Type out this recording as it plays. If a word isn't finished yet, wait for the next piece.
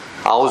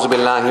أعوذ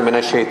بالله من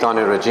الشيطان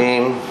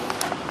الرجيم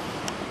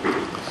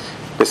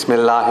بسم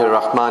الله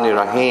الرحمن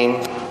الرحيم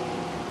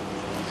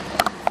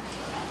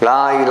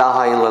لا إله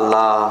إلا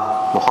الله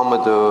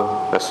محمد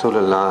رسول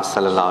الله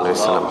صلى الله عليه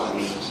وسلم.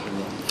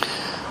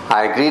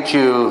 I greet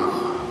you,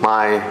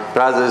 my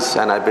brothers,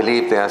 and I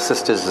believe they are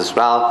sisters as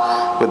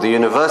well, with the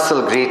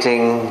universal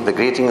greeting, the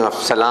greeting of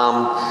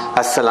salam.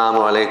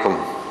 Assalamu alaikum.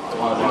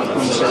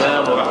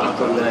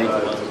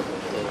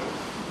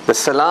 The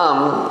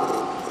salam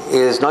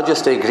is not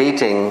just a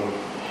greeting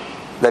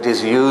that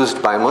is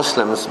used by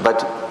Muslims,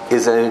 but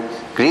is a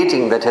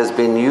greeting that has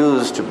been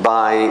used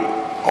by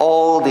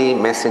all the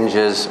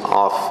messengers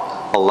of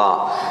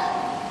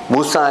Allah.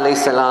 Musa alayhi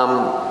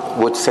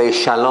salam would say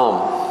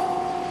shalom.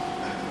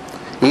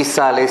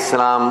 Isa alayhi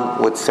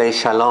salam would say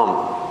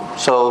shalom.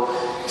 So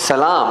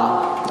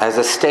salam as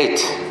a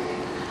state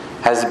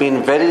has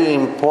been very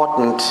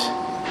important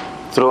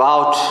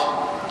throughout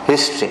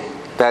history,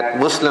 that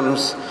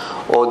Muslims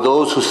or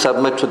those who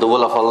submit to the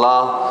will of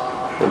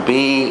Allah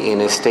be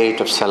in a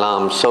state of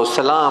salam. So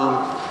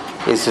salam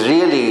is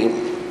really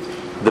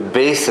the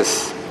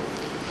basis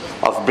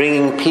of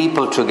bringing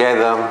people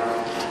together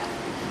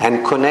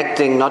and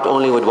connecting not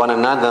only with one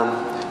another,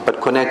 but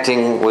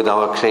connecting with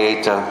our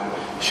Creator.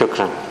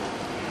 Shukran.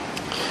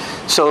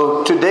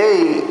 So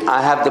today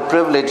I have the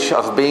privilege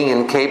of being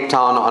in Cape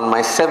Town on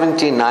my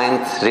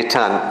 79th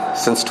return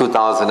since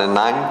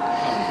 2009,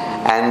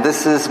 and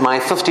this is my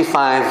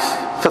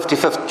 55th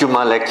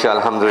Jumu'ah lecture,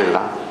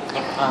 alhamdulillah.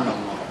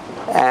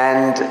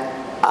 And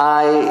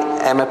I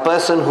am a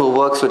person who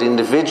works with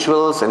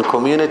individuals and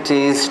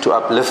communities to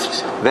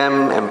uplift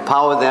them,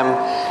 empower them,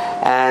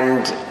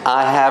 and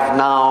I have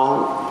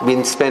now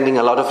been spending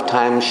a lot of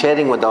time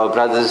sharing with our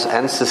brothers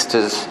and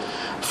sisters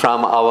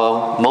from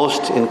our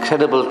most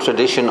incredible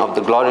tradition of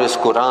the glorious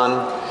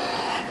Quran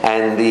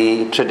and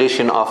the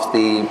tradition of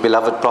the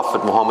beloved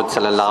Prophet Muhammad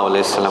sallallahu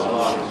alaihi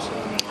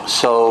wasallam.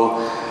 So,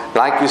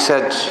 like you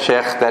said,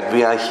 Sheikh, that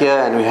we are here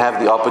and we have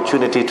the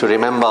opportunity to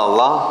remember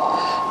Allah.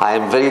 I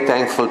am very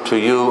thankful to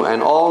you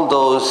and all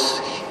those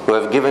who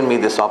have given me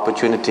this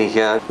opportunity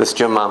here, this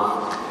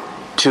Jummah,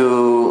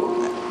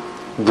 to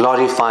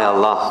glorify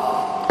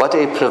Allah. What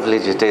a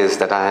privilege it is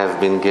that I have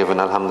been given,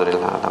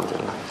 alhamdulillah,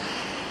 alhamdulillah.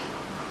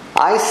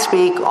 I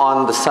speak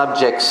on the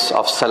subjects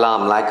of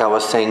salam, like I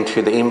was saying to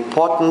you, the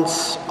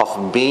importance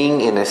of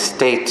being in a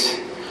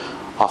state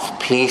of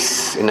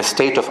peace, in a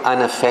state of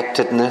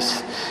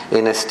unaffectedness,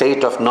 in a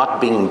state of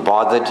not being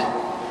bothered,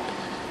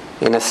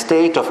 in a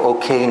state of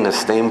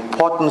okayness, the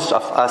importance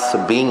of us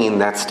being in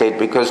that state.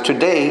 Because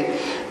today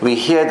we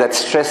hear that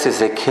stress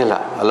is a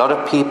killer. A lot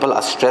of people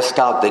are stressed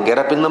out. They get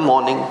up in the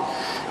morning,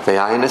 they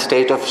are in a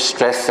state of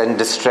stress and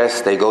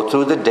distress. They go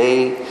through the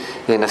day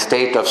in a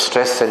state of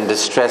stress and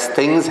distress.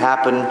 Things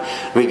happen.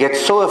 We get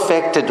so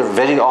affected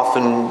very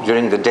often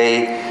during the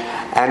day.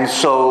 And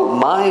so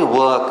my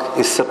work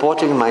is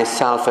supporting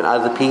myself and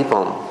other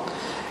people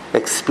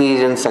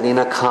experience an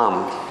inner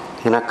calm.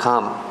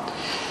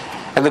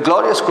 And the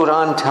glorious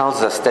Quran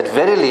tells us that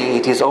verily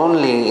it is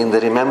only in the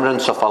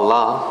remembrance of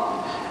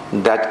Allah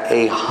that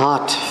a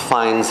heart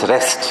finds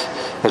rest,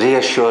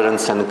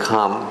 reassurance and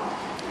calm.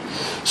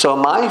 So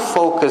my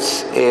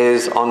focus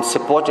is on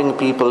supporting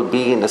people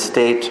be in a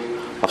state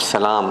of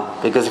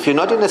salam. Because if you're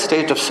not in a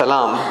state of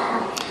salam,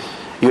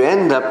 you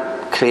end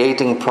up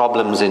creating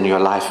problems in your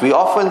life. We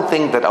often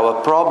think that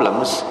our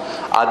problems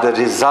are the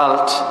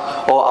result,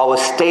 or our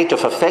state of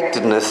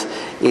affectedness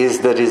is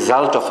the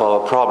result of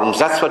our problems.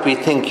 That's what we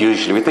think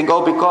usually. We think,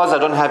 because I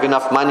don't have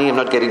enough money, I'm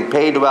not getting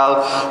paid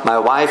well, my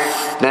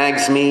wife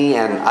nags me,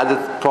 and other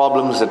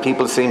problems that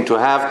people seem to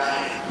have.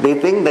 They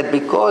think that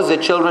because the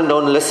children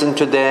don't listen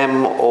to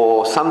them,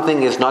 or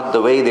something is not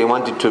the way they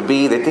want it to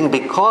be, they think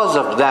because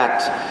of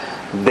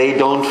that, they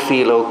don't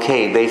feel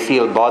okay, they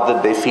feel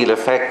bothered, they feel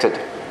affected.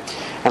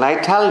 And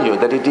I tell you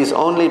that it is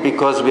only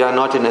because we are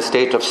not in a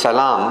state of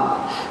salam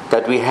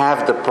that we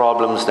have the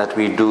problems that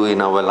we do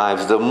in our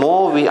lives. The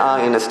more we are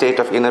in a state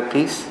of inner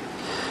peace,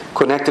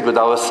 connected with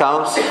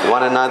ourselves,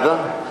 one another,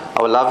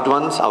 our loved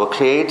ones, our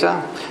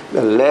Creator,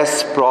 the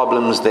less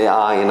problems there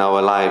are in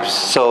our lives.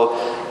 So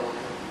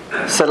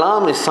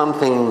salam is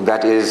something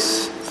that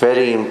is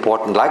very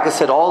important. Like I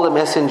said, all the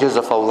messengers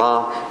of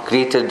Allah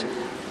greeted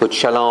with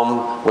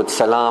shalom, with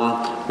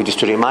salam, which is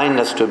to remind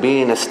us to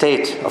be in a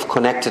state of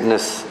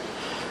connectedness,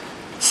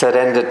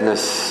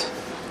 surrenderedness,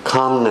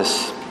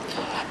 calmness.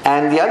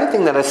 And the other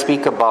thing that I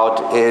speak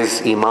about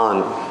is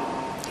Iman.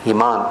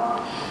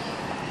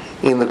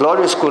 In the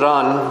glorious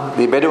Quran,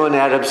 the Bedouin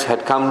Arabs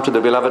had come to the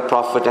beloved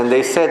Prophet and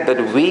they said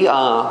that we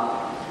are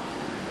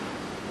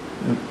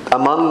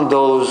among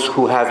those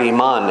who have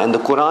Iman. And the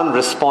Quran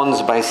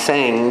responds by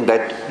saying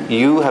that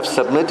you have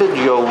submitted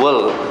your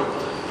will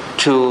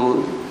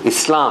to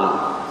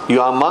Islam. You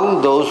are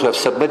among those who have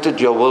submitted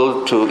your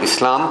will to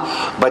Islam,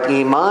 but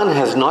Iman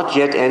has not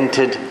yet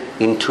entered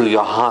into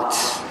your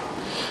hearts.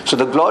 So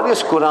the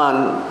glorious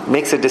Quran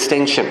makes a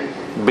distinction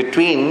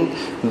between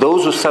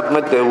those who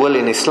submit their will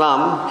in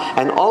Islam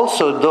and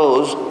also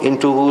those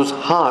into whose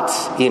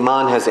hearts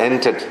Iman has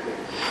entered.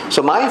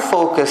 So my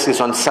focus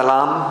is on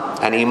salam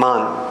and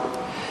iman,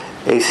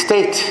 a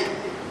state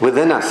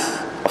within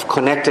us of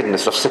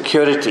connectedness, of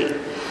security,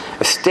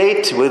 a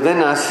state within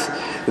us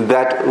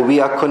that we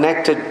are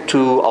connected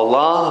to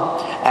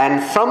Allah,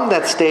 and from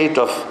that state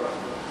of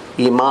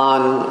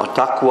iman or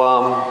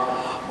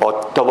taqwa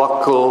or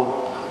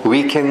tawakkul,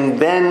 we can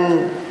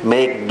then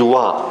make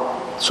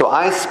dua. So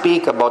I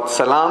speak about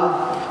salam,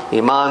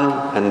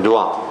 iman and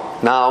dua.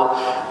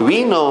 Now,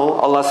 we know,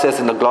 Allah says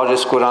in the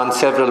glorious Quran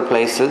several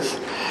places,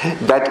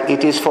 that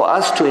it is for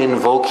us to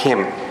invoke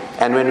Him.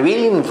 And when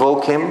we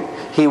invoke Him,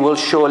 He will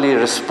surely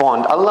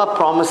respond. Allah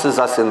promises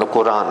us in the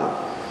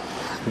Quran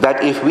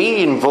that if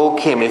we invoke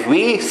Him, if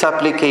we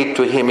supplicate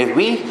to Him, if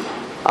we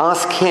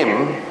ask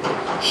Him,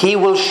 He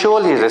will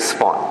surely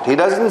respond. He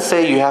doesn't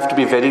say you have to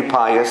be very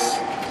pious.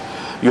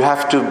 You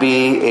have to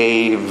be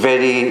a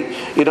very,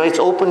 it's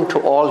open to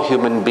all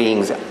human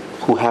beings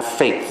who have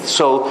faith.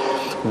 So,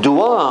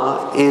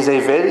 dua is a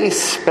very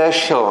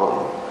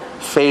special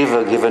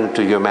favor given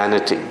to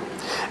humanity.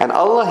 And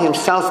Allah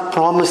Himself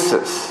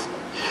promises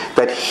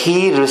that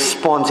He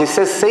responds. He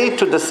says, say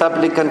to the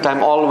supplicant,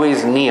 I'm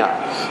always near.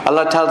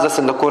 Allah tells us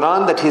in the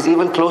Quran that He's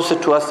even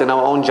closer to us than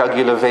our own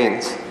jugular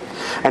veins.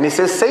 And He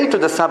says, say to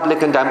the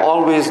supplicant, I'm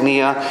always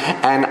near,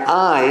 and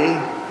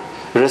I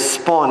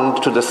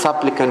respond to the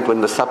supplicant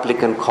when the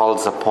supplicant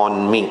calls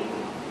upon me.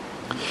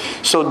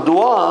 So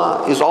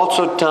dua is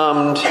also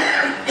termed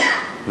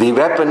the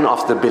weapon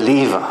of the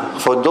believer.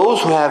 For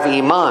those who have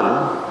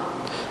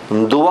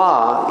iman,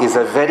 dua is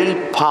a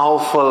very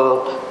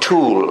powerful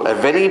tool, a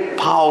very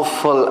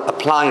powerful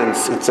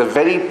appliance. It's a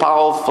very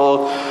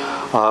powerful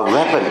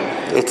weapon.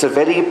 It's a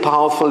very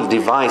powerful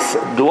device.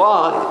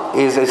 Dua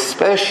is a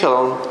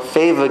special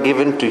favor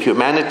given to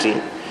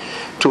humanity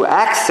to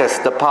access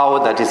the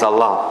power that is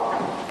Allah.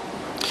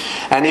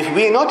 And if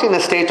we are not in a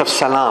state of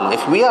salam,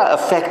 if we are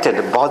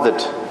affected, bothered,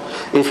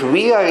 if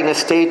we are in a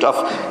state of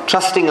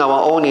trusting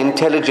our own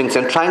intelligence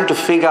and trying to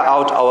figure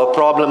out our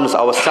problems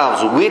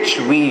ourselves, which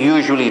we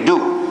usually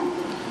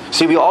do.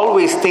 See, we're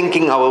always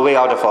thinking our way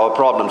out of our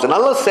problems. And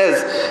Allah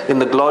says in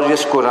the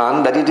glorious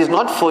Quran that it is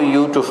not for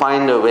you to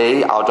find a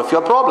way out of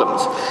your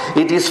problems.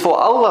 It is for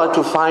Allah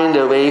to find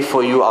a way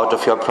for you out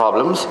of your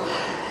problems.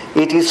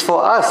 It is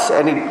for us,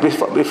 and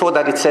before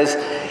that it says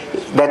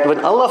that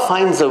when Allah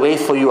finds a way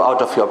for you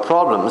out of your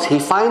problems, He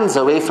finds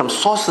a way from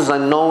sources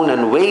unknown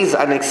and ways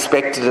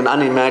unexpected and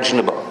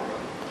unimaginable.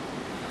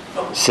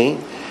 See?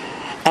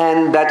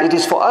 And that it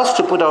is for us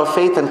to put our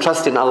faith and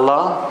trust in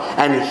Allah,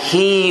 and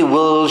He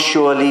will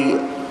surely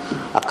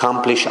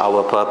accomplish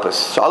our purpose.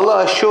 So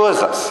Allah assures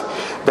us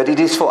that it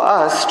is for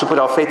us to put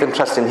our faith and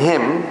trust in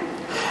Him,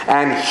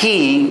 and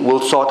He will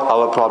sort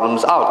our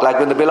problems out. Like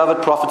when the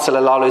beloved Prophet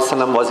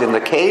ﷺ was in the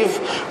cave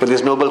with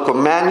his noble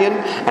companion,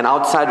 and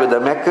outside with the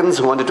Meccans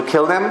who wanted to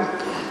kill them,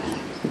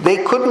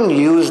 they couldn't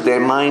use their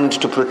mind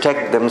to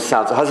protect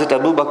themselves. Hazrat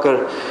Abu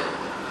Bakr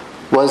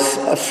was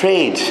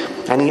afraid,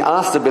 and he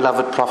asked the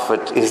beloved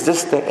Prophet, is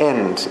this the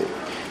end?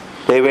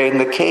 They were in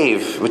the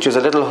cave, which is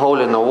a little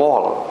hole in the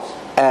wall,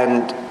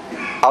 and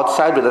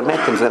outside with the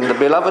Meccans. And the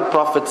beloved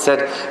Prophet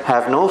said,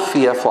 have no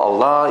fear, for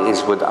Allah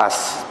is with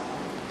us.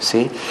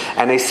 See?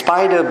 And a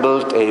spider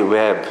built a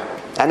web.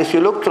 And if you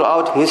look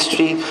throughout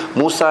history,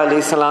 Musa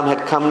alayhi salam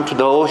had come to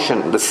the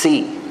ocean, the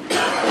sea.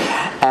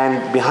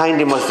 And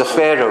behind him was the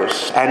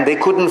pharaohs. And they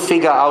couldn't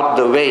figure out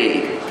the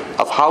way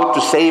of how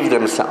to save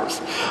themselves.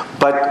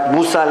 But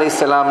Musa alayhi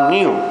salam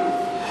knew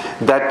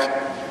that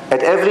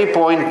at every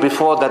point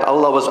before that,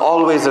 Allah was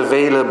always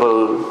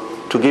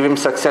available to give him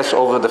success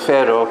over the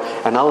pharaoh.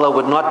 And Allah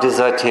would not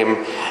desert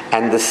him.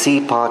 And the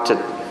sea parted.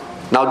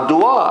 Now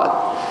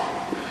dua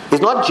is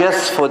not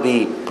just for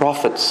the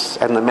prophets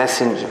and the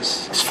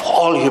messengers. It's for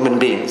all human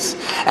beings.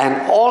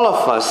 And all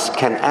of us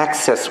can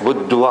access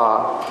with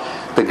dua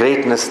the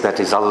greatness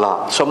that is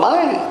Allah. So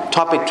my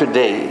topic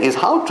today is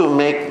how to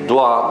make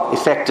dua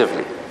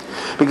effectively.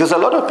 Because a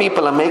lot of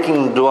people are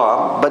making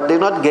dua, but they're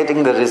not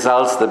getting the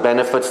results, the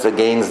benefits, the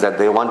gains that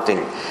they're wanting.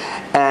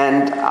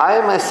 And I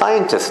am a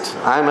scientist.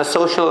 I am a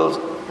social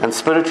and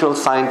spiritual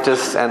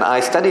scientist, and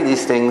I study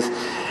these things.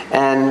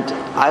 And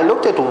I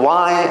looked at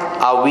why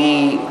are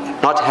we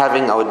not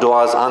having our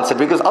du'as answered,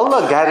 because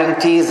Allah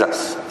guarantees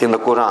us in the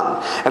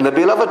Quran. And the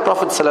beloved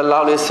Prophet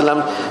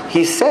ﷺ,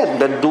 he said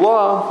that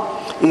dua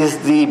is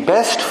the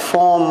best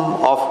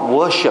form of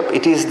worship.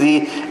 It is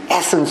the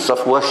essence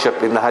of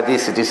worship. In the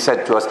hadith it is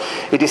said to us.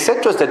 It is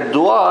said to us that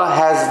dua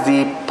has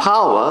the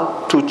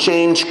power to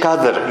change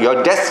qadr,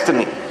 your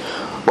destiny.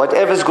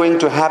 Whatever is going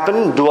to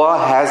happen, dua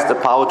has the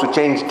power to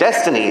change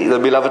destiny. The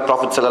beloved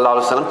Prophet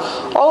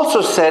ﷺ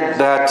also said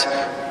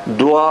that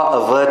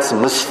dua averts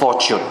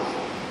misfortune.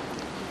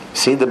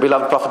 See, the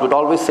beloved Prophet would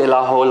always say,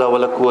 La hawla wa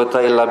la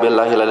quwwata illa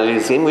billahi al-aliyyil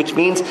azim, which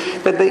means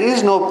that there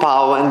is no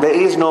power and there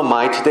is no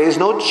might, there is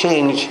no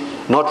change,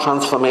 no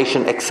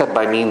transformation except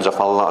by means of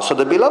Allah. So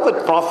the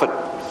beloved Prophet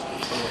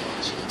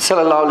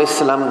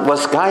ﷺ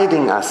was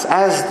guiding us,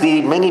 as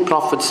the many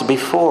prophets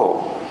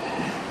before,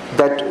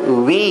 that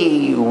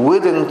we,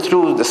 with and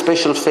through the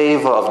special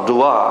favor of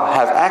dua,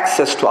 have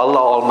access to Allah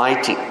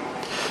Almighty.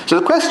 So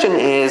the question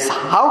is,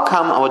 how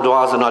come our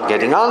du'as are not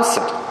getting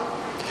answered?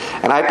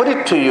 And I put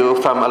it to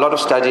you from a lot of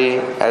study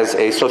as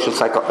a social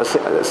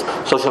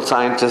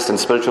scientist and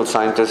spiritual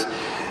scientist,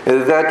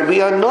 that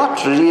we are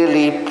not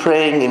really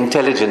praying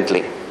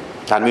intelligently,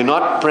 and we're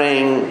not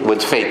praying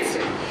with faith.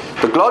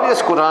 The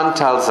glorious Quran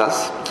tells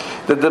us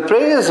that the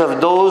prayers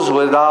of those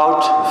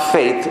without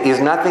faith is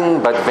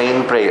nothing but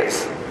vain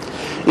prayers.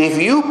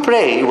 If you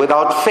pray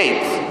without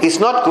faith, it's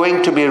not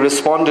going to be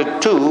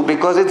responded to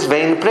because it's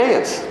vain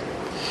prayers.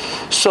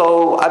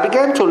 So I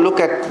began to look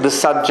at the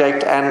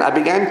subject and I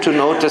began to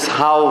notice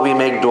how we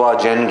make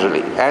dua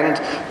generally. And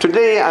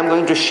today I'm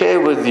going to share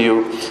with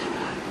you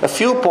a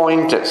few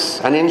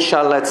pointers. And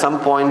inshallah at some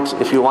point,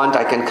 if you want,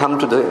 I can come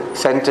to the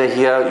center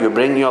here. You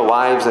bring your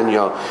wives and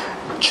your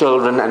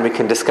children and we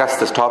can discuss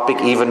this topic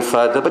even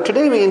further. But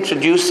today we're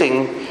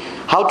introducing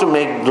how to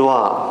make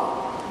dua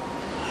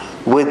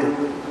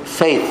with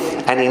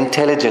faith and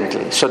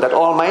intelligently, so that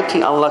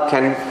Almighty Allah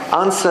can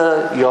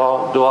answer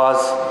your duas,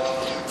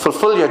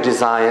 fulfill your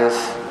desires,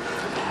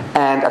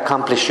 and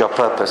accomplish your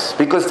purpose.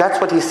 Because that's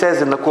what He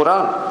says in the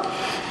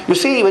Quran. You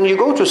see, when you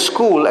go to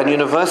school and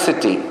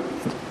university,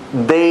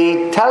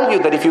 they tell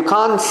you that if you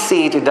can't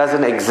see it, it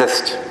doesn't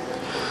exist.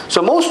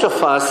 So most of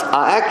us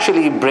are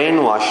actually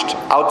brainwashed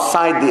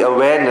outside the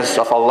awareness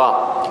of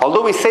Allah.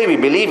 Although we say we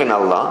believe in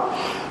Allah,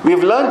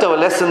 we've learned our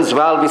lessons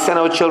well, we send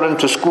our children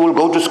to school,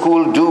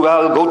 do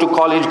well, go to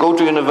college, go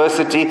to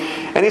university,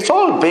 and it's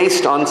all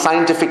based on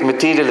scientific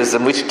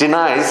materialism which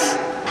denies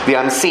the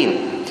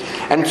unseen.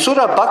 And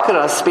Surah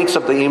Baqarah speaks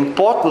of the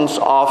importance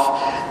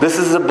of, this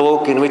is a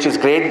book in which is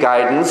great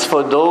guidance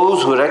for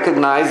those who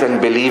recognize and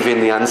believe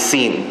in the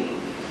unseen.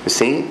 You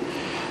see?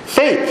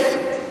 Faith,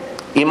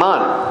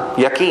 Iman,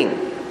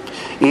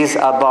 Yaqeen, is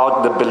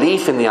about the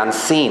belief in the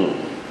unseen,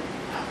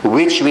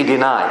 which we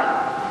deny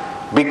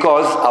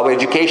because our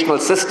educational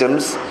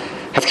systems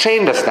have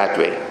trained us that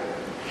way.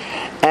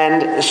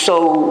 And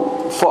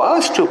so for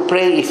us to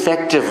pray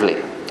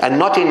effectively and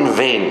not in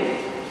vain,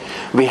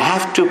 we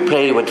have to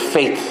pray with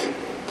faith,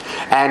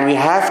 and we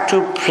have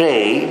to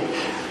pray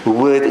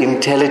with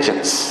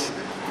intelligence,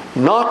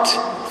 not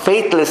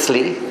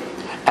faithlessly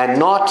and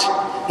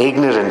not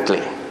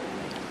ignorantly.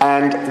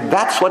 And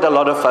that's what a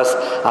lot of us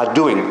are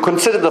doing.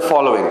 Consider the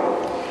following,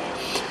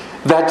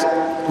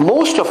 that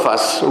most of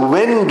us,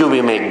 when do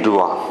we make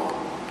dua?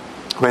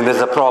 When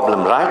there's a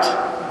problem, right?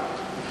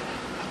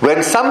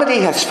 When somebody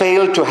has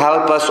failed to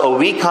help us or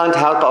we can't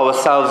help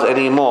ourselves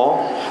anymore,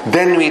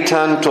 then we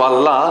turn to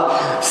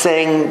Allah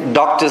saying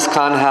doctors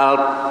can't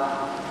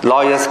help,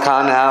 lawyers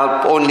can't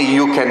help, only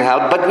you can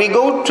help. But we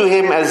go to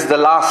Him as the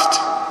last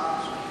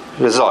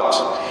resort.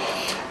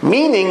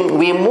 Meaning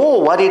we're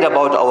more worried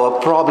about our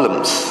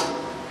problems.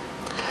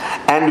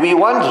 And we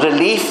want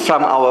relief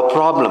from our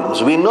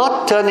problems. We're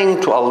not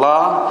turning to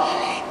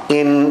Allah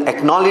in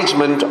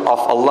acknowledgement of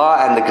Allah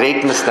and the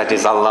greatness that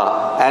is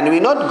Allah. And we're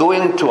not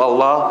going to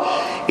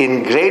Allah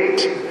in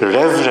great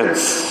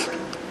reverence.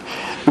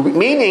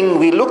 Meaning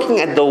we're looking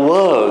at the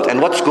world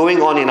and what's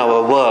going on in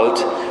our world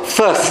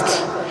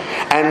first.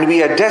 And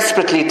we are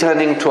desperately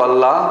turning to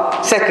Allah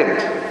second.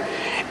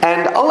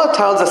 And Allah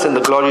tells us in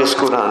the glorious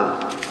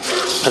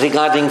Quran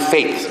regarding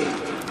faith.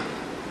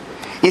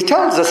 He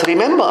tells us,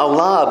 remember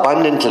Allah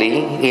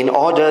abundantly in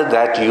order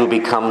that you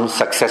become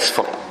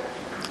successful.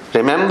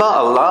 Remember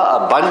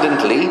Allah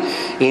abundantly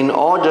in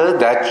order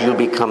that you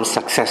become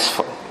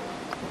successful.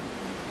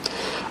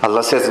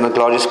 Allah says in the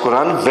glorious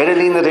Quran,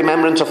 verily in the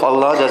remembrance of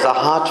Allah does a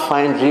heart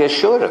find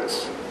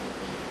reassurance.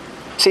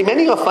 See,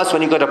 many of us,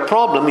 when you got a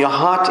problem, your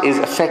heart is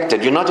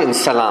affected. You're not in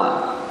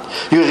salam.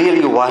 You're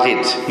really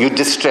worried. You're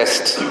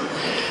distressed.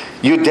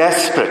 You're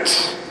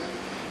desperate.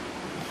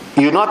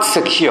 You're not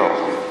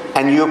secure.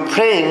 And you're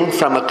praying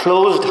from a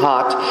closed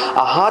heart,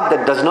 a heart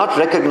that does not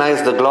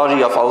recognize the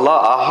glory of Allah,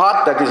 a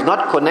heart that is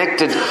not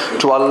connected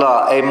to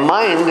Allah, a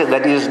mind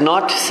that is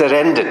not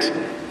surrendered.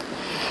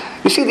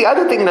 You see, the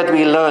other thing that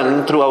we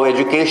learn through our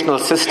educational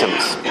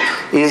systems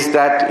is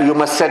that you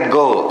must set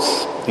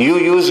goals. You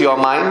use your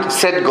mind,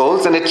 set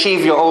goals, and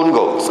achieve your own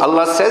goals.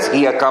 Allah says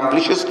He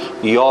accomplishes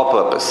your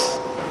purpose.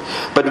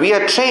 But we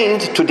are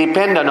trained to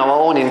depend on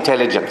our own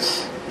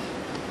intelligence.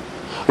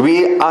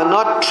 We are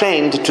not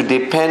trained to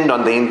depend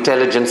on the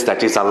intelligence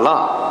that is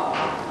Allah.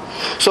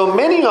 So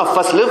many of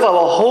us live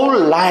our whole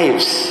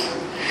lives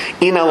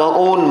in our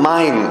own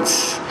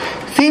minds,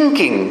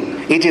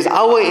 thinking it is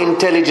our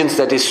intelligence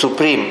that is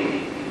supreme.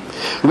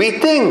 We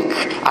think,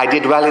 I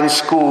did well in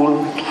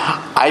school,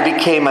 I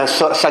became a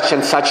such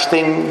and such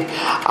thing,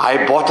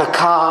 I bought a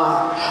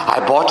car,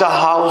 I bought a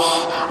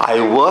house, I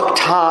worked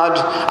hard,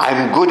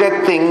 I'm good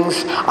at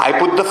things, I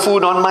put the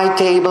food on my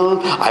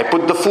table, I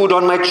put the food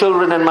on my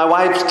children and my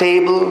wife's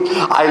table,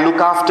 I look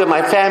after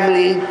my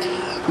family.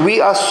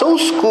 We are so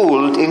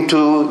schooled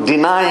into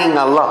denying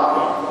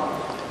Allah.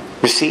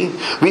 You see,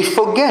 we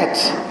forget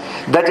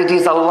that it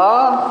is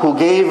Allah who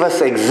gave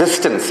us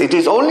existence. It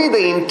is only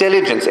the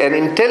intelligence, and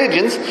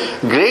intelligence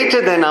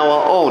greater than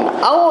our own.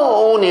 Our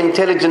own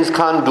intelligence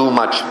can't do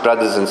much,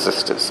 brothers and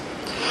sisters.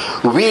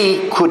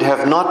 We could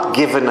have not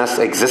given us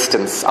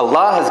existence.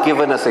 Allah has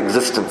given us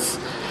existence.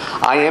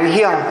 I am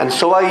here and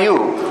so are you,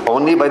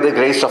 only by the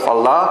grace of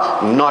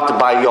Allah, not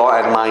by your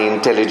and my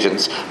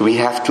intelligence. We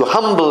have to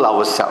humble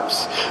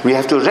ourselves. We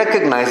have to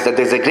recognize that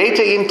there's a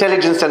greater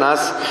intelligence in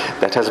us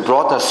that has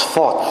brought us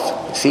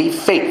forth. See,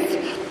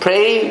 faith.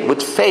 Pray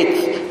with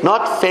faith,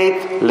 not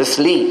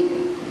faithlessly.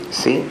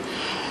 See,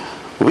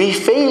 we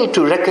fail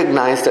to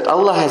recognize that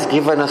Allah has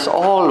given us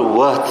all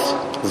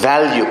worth,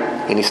 value.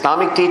 In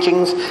Islamic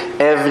teachings,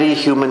 every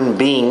human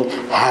being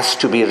has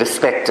to be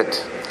respected.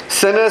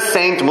 Sinner,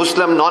 saint,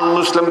 Muslim,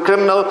 non-Muslim,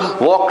 criminal,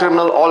 war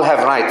criminal, all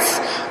have rights.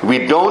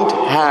 We don't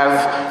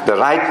have the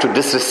right to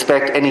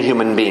disrespect any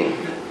human being.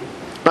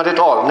 Not at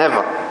all,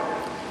 never.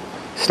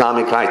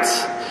 Islamic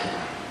rights.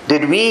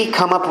 Did we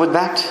come up with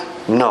that?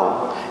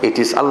 No. It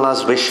is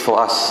Allah's wish for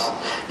us.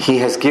 He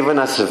has given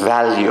us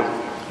value.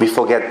 We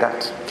forget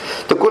that.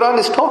 The Quran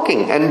is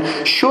talking,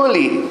 and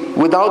surely,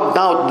 without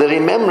doubt, the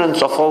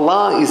remembrance of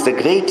Allah is the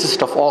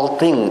greatest of all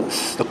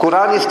things. The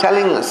Quran is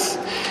telling us,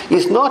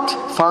 is not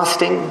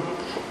fasting,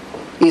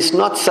 is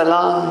not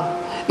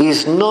salah,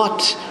 is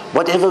not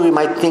whatever we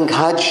might think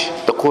Hajj.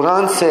 The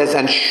Quran says,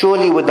 and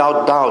surely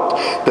without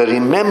doubt, the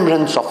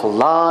remembrance of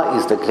Allah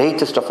is the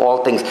greatest of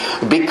all things.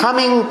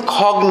 Becoming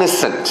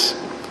cognizant,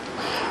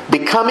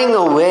 becoming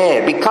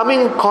aware,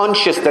 becoming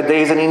conscious that there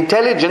is an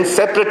intelligence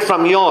separate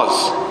from yours.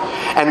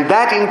 And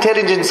that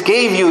intelligence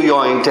gave you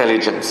your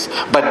intelligence.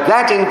 But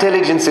that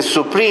intelligence is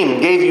supreme,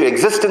 gave you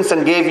existence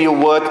and gave you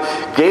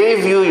worth,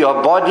 gave you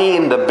your body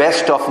in the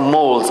best of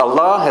molds.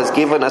 Allah has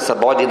given us a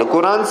body. The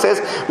Quran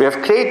says, we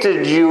have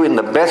created you in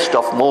the best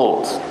of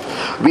molds.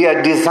 We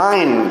are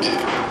designed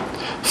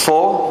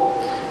for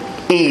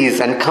ease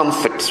and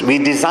comfort. We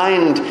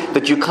designed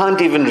that you can't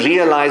even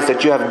realize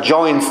that you have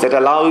joints that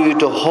allow you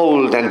to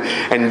hold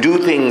and do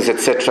things,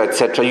 etc.,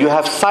 etc. You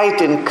have sight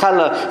and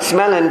color,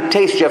 smell and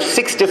taste. You have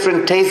 6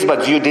 different taste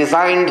buds. You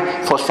designed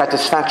for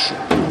satisfaction.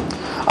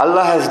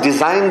 Allah has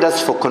designed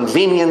us for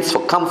convenience,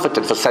 for comfort,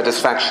 and for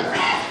satisfaction.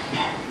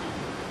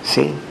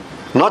 See?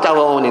 Not our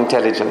own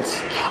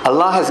intelligence.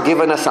 Allah has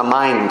given us a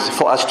mind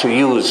for us to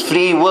use.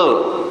 Free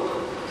will.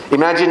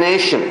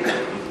 Imagination.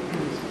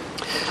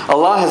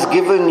 Allah has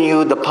given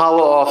you the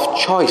power of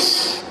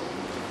choice,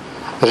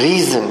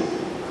 reason.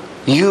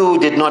 You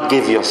did not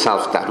give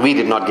yourself that. We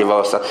did not give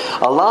ourselves.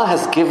 Allah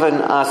has given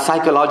us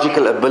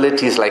psychological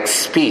abilities like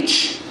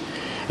speech.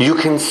 You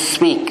can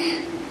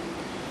speak.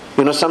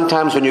 You know,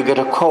 sometimes when you get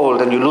a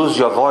cold and you lose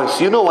your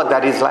voice, you know what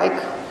that is like.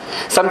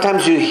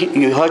 Sometimes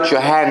you hurt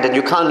your hand and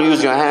you can't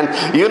use your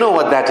hand. You know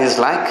what that is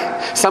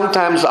like.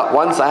 Sometimes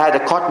once I had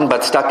a cotton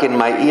bud stuck in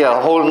my ear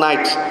a whole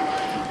night.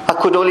 I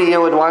could only hear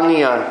with one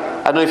ear.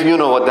 I don't know if you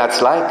know what that's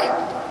like.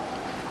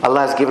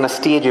 Allah has given us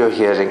stereo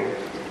hearing.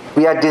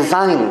 We are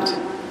designed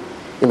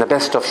in the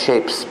best of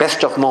shapes,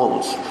 best of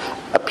molds,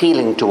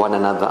 appealing to one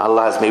another.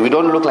 Allah has made. We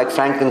don't look like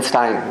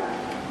Frankenstein.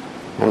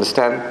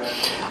 Understand?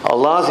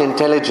 Allah's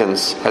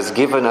intelligence has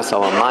given us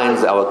our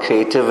minds, our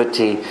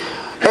creativity,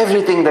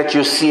 everything that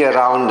you see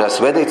around us,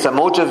 whether it's a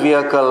motor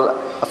vehicle,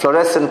 a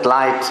fluorescent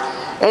light,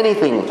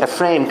 anything, a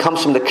frame,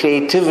 comes from the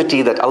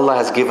creativity that Allah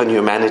has given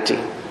humanity.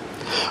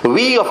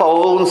 We of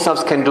our own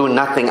selves can do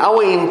nothing.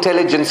 Our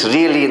intelligence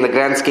really, in the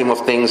grand scheme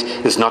of things,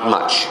 is not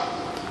much.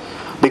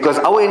 Because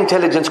our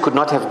intelligence could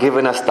not have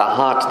given us the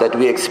heart that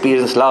we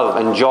experience love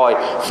and joy,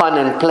 fun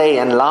and play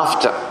and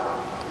laughter.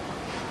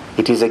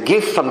 It is a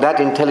gift from that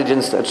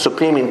intelligence, that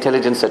supreme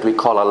intelligence that we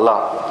call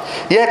Allah.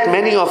 Yet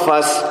many of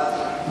us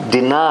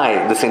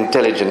deny this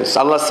intelligence.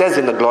 Allah says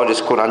in the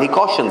glorious Quran, He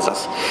cautions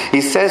us.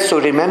 He says, so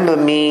remember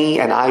me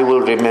and I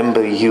will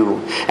remember you.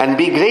 And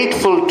be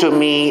grateful to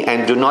me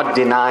and do not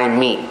deny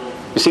me.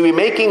 You see, we're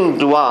making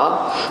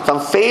dua from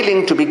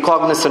failing to be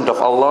cognizant of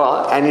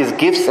Allah and His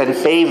gifts and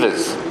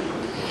favors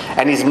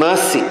and His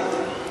mercy.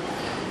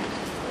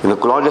 In the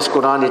glorious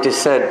Quran it is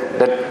said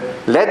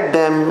that let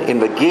them in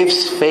the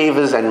gifts,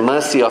 favors and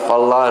mercy of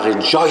Allah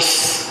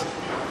rejoice.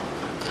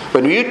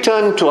 When you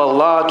turn to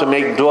Allah to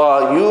make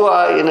dua, you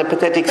are in a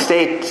pathetic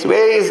state.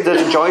 Where is the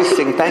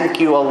rejoicing? Thank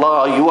you,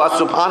 Allah. You are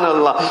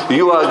subhanallah.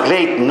 You are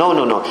great. No.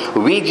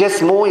 We're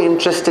just more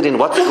interested in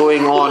what's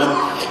going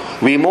on.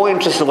 We're more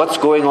interested in what's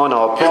going on,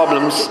 our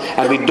problems,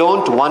 and we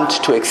don't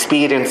want to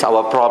experience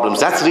our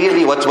problems. That's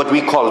really what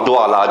we call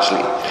dua largely.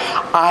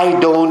 I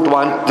don't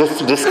want this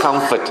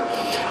discomfort.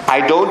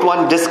 I don't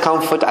want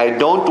discomfort. I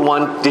don't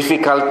want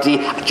difficulty.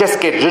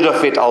 Just get rid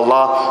of it,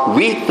 Allah.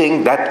 We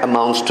think that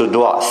amounts to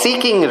dua.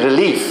 Seeking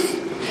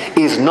relief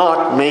is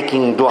not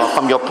making dua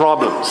from your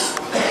problems.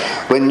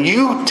 When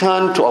you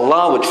turn to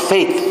Allah with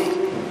faith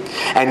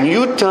and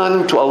you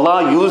turn to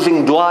Allah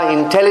using dua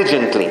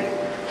intelligently,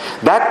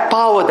 that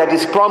power that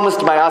is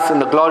promised by us in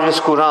the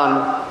glorious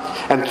Quran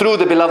and through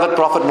the beloved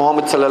Prophet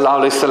Muhammad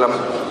sallallahu alaihi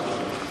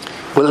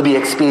wasallam will be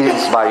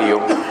experienced by you.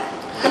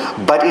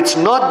 But it's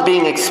not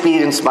being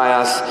experienced by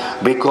us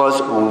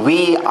because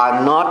we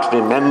are not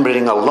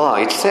remembering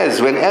Allah. It says,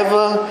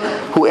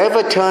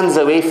 whoever turns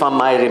away from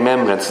my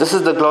remembrance, this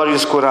is the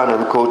glorious Quran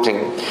I'm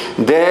quoting,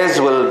 theirs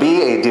will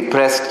be a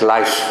depressed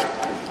life.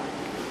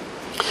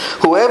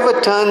 Whoever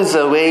turns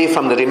away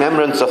from the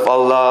remembrance of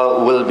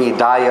Allah will be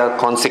dire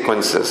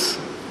consequences.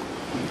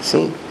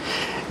 See?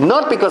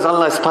 Not because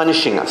Allah is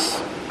punishing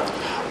us,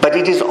 but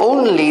it is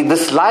only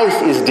this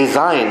life is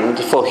designed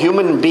for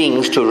human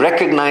beings to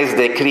recognize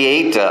their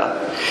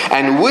Creator,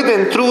 and with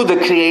and through the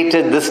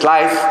Creator this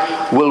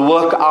life will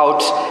work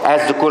out,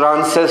 as the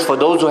Quran says, for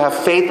those who have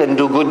faith and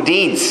do good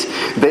deeds.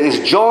 There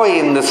is joy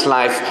in this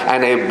life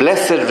and a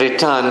blessed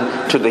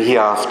return to the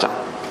hereafter.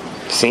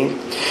 See?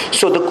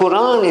 So the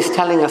Quran is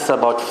telling us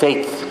about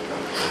faith.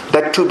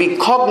 That to be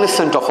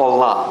cognizant of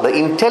Allah, the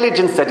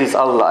intelligence that is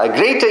Allah, a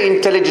greater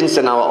intelligence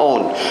than our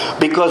own.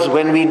 Because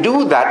when we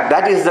do that,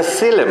 that is the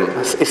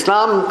silam.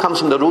 Islam comes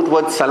from the root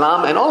word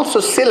salam and also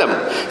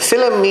silam.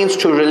 Silam means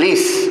to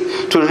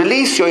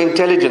release your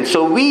intelligence.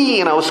 So we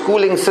in our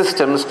schooling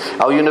systems,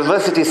 our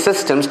university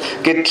systems,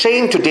 get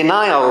trained to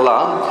deny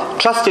Allah,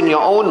 trust in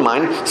your own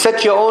mind,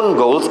 set your own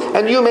goals,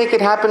 and you make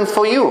it happen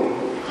for you.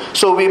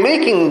 So we're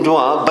making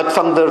dua, but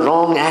from the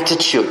wrong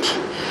attitude.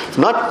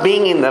 Not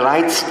being in the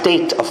right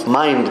state of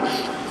mind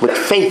with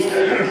faith.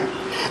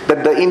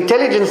 That the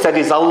intelligence that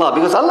is Allah,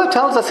 because Allah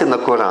tells us in the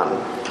Quran,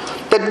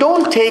 that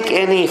don't take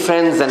any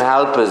friends and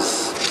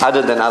helpers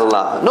other than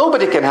Allah.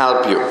 Nobody can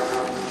help you.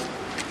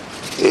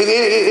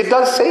 It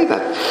does say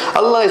that.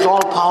 Allah is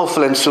all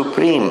powerful and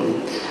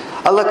supreme.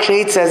 Allah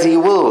creates as He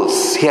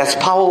wills. He has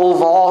power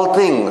over all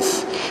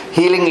things.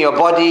 Healing your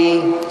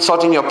body,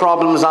 sorting your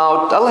problems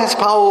out. Allah has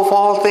power over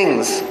all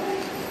things.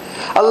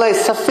 Allah is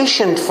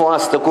sufficient for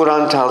us, the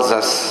Quran tells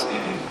us.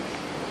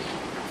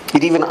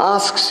 It even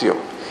asks you,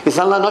 is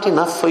Allah not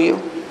enough for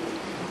you?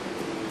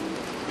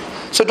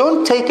 So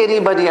don't take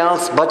anybody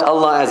else but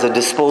Allah as a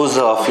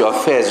disposer of your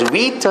affairs.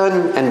 We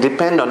turn and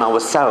depend on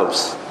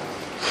ourselves.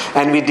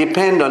 And we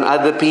depend on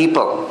other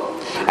people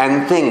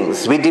and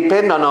things. We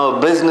depend on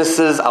our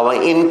businesses, our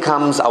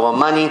incomes, our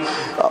money,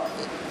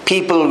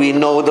 people we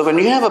know. That when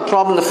you have a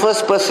problem, the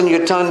first person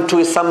you turn to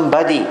is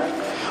somebody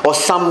or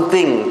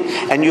something,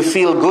 and you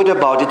feel good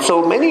about it.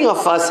 So many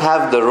of us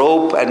have the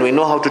rope, and we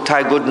know how to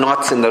tie good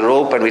knots in the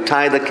rope, and we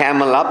tie the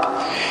camel up,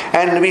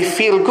 and we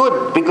feel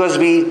good because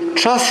we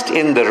trust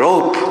in the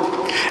rope,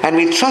 and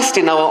we trust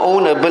in our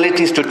own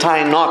abilities to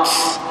tie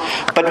knots.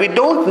 But we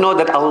don't know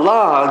that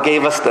Allah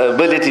gave us the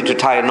ability to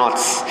tie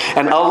knots,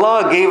 and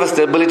Allah gave us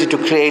the ability to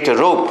create a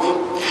rope.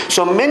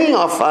 So many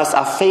of us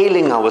are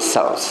failing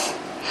ourselves.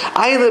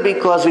 Either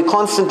because we're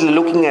constantly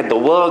looking at the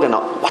world and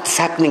what's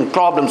happening,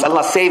 problems,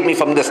 Allah save me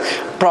from this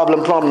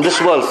problem, this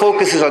world,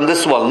 focuses on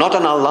this world, not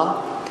on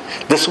Allah.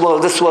 This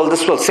world,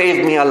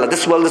 save me Allah.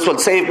 This world,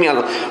 save me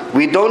Allah.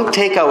 We don't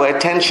take our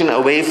attention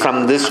away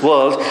from this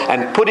world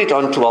and put it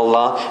onto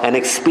Allah and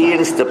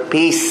experience the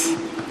peace.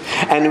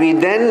 And we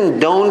then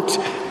don't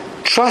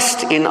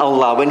trust in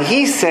Allah. When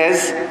He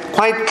says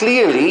quite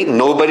clearly,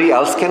 nobody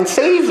else can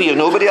save you,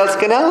 nobody else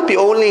can help you,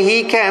 only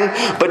He can.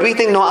 But we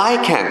think, no,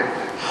 I can.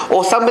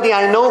 Or somebody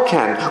I know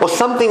can, or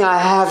something I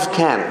have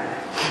can.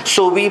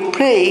 So we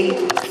pray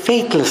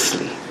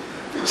faithlessly,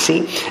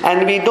 see?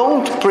 And we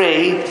don't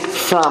pray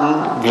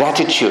from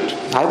gratitude.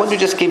 I want to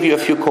just give you a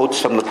few quotes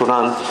from the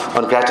Quran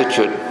on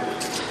gratitude.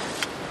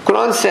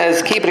 Quran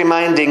says, keep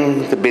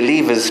reminding the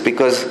believers,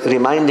 because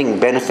reminding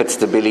benefits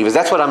the believers.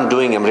 That's what I'm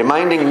doing. I'm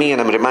reminding me and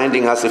I'm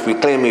reminding us, if we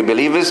claim we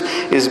believers,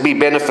 is be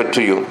benefit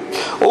to you.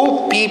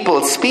 O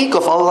people, speak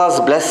of Allah's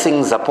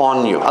blessings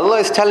upon you. Allah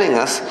is telling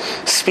us,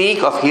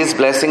 speak of His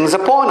blessings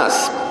upon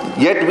us.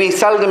 Yet we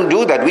seldom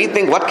do that. We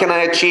think, what can I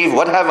achieve?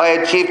 What have I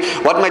achieved?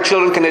 What my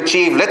children can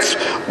achieve?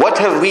 What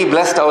have we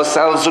blessed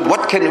ourselves with?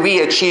 What can we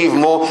achieve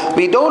more?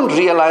 We don't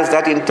realize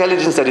that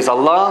intelligence that is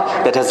Allah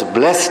that has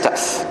blessed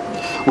us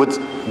with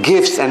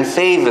gifts and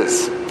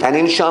favors. And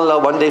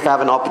inshallah, one day if I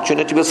have an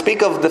opportunity, we'll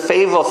speak of the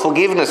favor of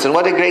forgiveness, and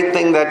what a great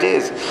thing that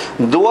is.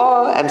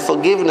 Dua and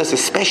forgiveness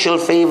is special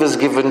favors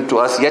given to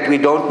us, yet we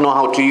don't know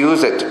how to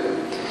use it.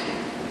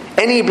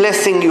 Any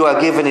blessing you are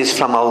given is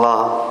from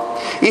Allah.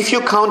 If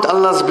you count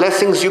Allah's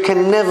blessings, you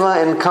can never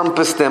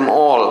encompass them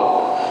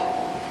all.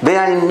 They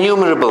are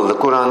innumerable, the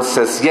Quran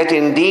says, yet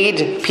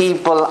indeed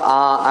people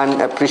are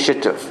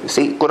unappreciative. You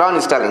see, Quran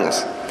is telling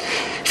us.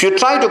 If you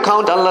try to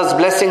count Allah's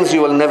blessings,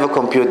 you will never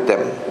compute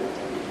them.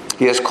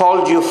 He has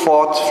called you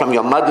forth from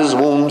your mother's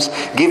wombs,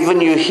 given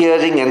you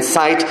hearing and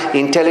sight,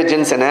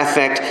 intelligence and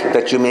affect,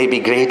 that you may be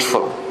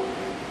grateful.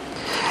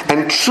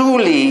 And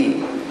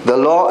truly,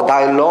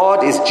 thy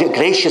Lord is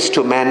gracious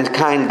to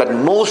mankind, but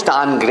most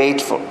are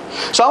ungrateful.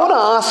 So I want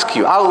to ask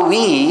you, are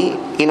we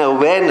in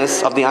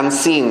awareness of the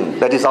unseen,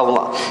 that is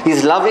Allah?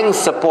 His loving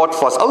support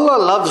for us.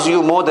 Allah loves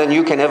you more than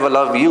you can ever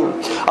love you.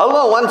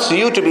 Allah wants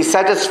you to be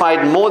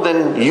satisfied more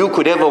than you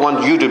could ever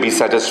want you to be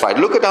satisfied.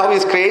 Look at how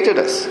He's created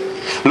us.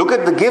 Look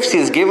at the gifts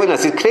He's given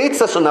us. He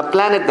creates us on a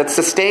planet that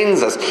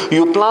sustains us.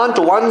 You plant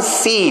one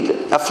seed,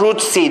 a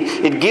fruit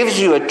seed, it gives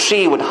you a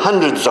tree with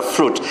hundreds of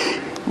fruit.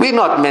 We're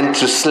not meant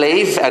to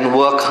slave and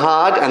work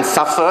hard and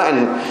suffer,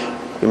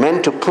 and we're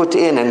meant to put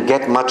in and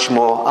get much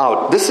more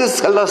out. This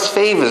is Allah's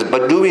favors,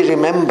 but do we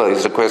remember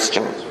is the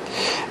question.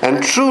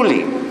 And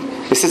truly,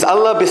 this is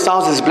Allah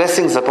bestows His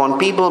blessings upon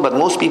people, but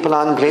most people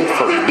are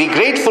ungrateful. Be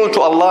grateful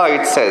to Allah,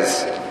 it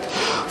says.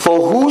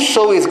 For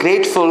whoso is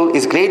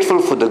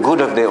grateful for the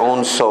good of their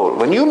own soul.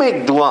 When you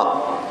make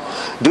dua,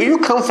 do you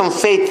come from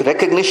faith,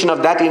 recognition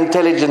of that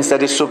intelligence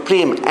that is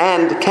supreme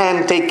and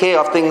can take care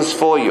of things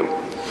for you?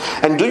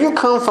 And do you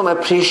come from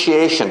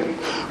appreciation?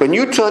 When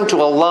you turn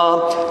to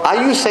Allah,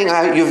 are you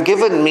saying, you've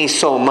given me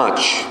so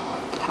much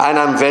and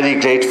I'm very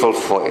grateful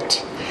for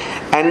it,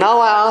 and now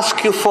I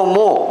ask you for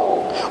more?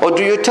 Or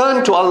do you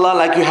turn to Allah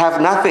like you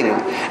have nothing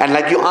and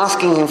like you're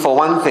asking Him for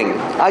one thing?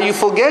 Are you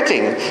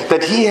forgetting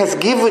that He has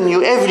given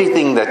you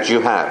everything that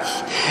you have?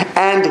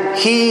 And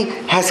He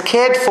has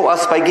cared for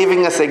us by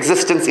giving us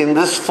existence in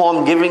this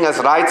form, giving us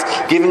rights,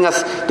 giving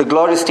us the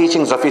glorious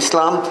teachings of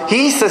Islam.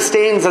 He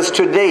sustains us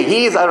today.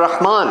 He is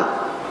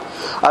Ar-Rahman.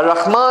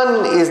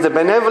 Ar-Rahman is the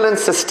benevolent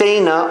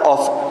sustainer of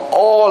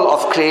all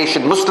of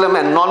creation, Muslim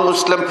and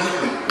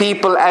non-Muslim,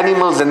 people,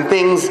 animals and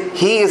things.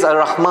 He is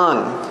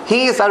Ar-Rahman.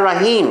 He is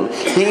Ar-Rahim.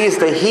 He is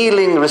the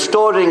healing,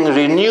 restoring,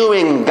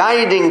 renewing,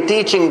 guiding,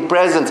 teaching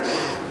presence.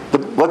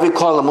 What we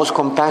call the most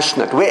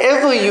compassionate.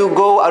 Wherever you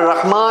go,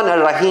 Ar-Rahman,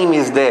 Ar-Rahim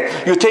is there.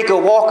 You take a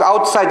walk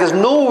outside, there's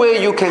nowhere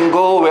you can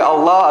go where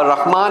Allah,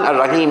 Ar-Rahman,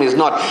 Ar-Rahim is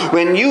not.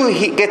 When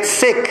you get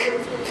sick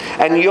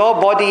and your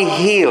body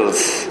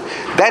heals,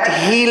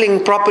 that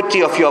healing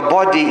property of your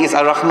body is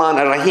Ar-Rahman,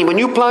 Ar-Rahim. When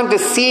you plant a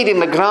seed in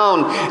the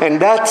ground and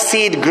that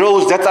seed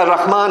grows, that's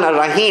Ar-Rahman,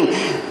 Ar-Rahim.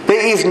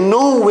 There is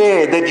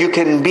nowhere that you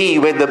can be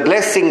where the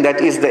blessing that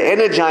is the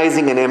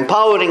energizing and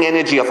empowering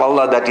energy of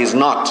Allah that is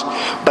not.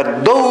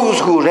 But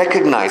those who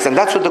recognize, and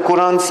that's what the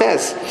Quran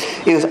says,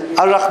 is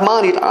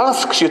Ar-Rahman, it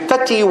asks you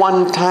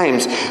 31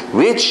 times,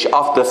 which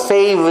of the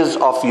favors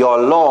of your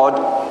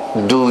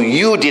Lord do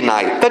you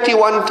deny?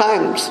 31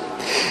 times.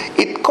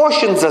 It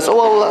cautions us,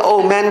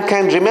 oh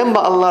mankind, remember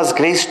Allah's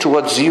grace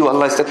towards you.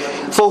 Allah said,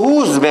 for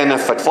whose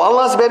benefit? For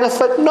Allah's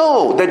benefit?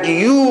 No, that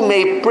you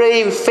may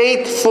pray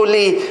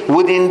faithfully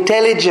with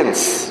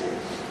intelligence.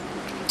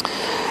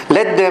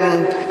 Let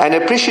them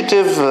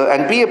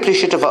be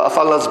appreciative of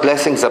Allah's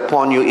blessings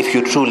upon you if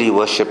you truly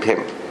worship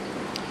Him.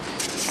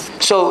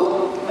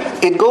 So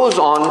it goes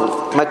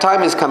on. My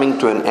time is coming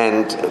to an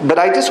end, but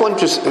I just want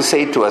to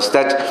say to us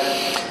that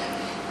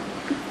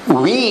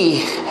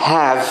we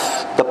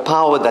have the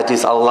power that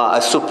is Allah,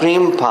 a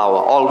supreme power,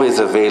 always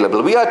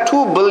available. We are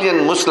 2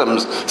 billion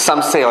Muslims,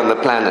 some say, on the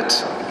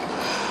planet.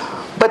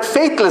 But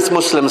faithless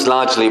Muslims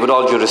largely, with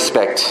all due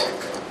respect.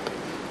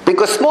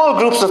 Because small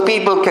groups of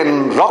people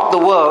can rock the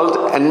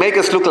world and make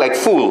us look like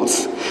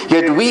fools.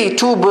 Yet we,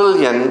 2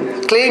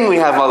 billion, claim we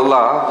have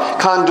Allah,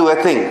 can't do a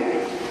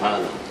thing.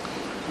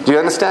 Do you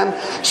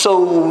understand?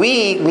 So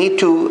we need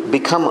to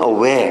become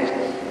aware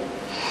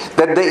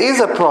that there is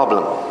a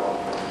problem.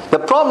 The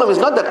problem is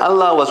not that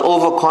Allah was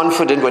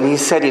overconfident when He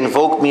said,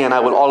 invoke me and I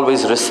will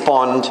always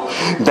respond,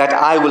 that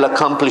I will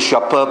accomplish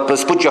your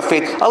purpose, put your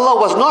faith. Allah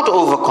was not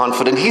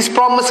overconfident. His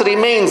promise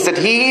remains that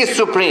He is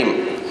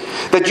supreme.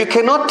 That you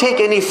cannot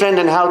take any friend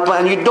and helper,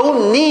 and you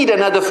don't need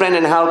another friend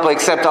and helper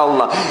except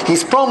Allah.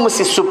 His promise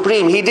is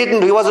supreme. He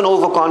wasn't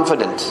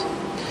overconfident.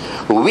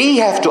 We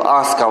have to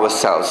ask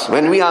ourselves,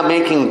 when we are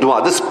making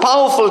dua, this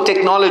powerful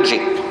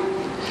technology,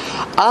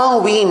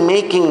 are we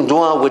making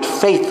dua with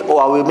faith,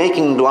 or are we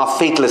making dua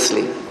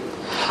faithlessly?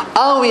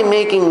 Are we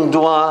making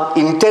dua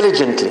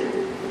intelligently,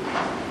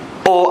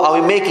 or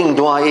are we making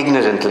dua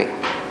ignorantly?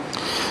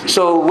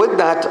 So with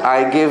that,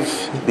 I give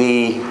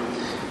the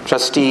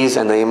trustees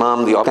and the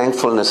Imam the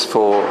thankfulness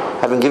for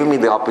having given me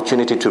the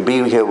opportunity to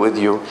be here with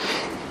you.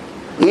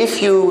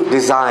 If you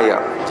desire,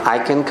 I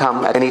can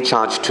come at any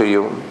charge to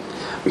you.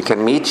 We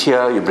can meet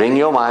here, you bring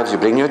your wives, you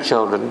bring your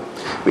children.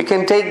 We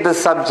can take the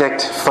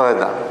subject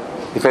further.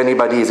 If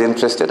anybody is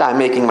interested, I'm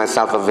making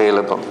myself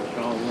available.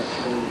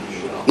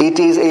 It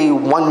is a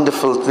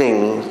wonderful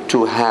thing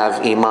to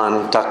have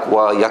iman,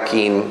 taqwa,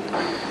 yaqeen,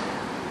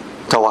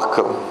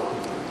 tawakkul.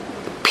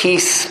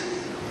 Peace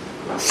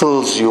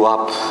fills you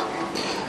up.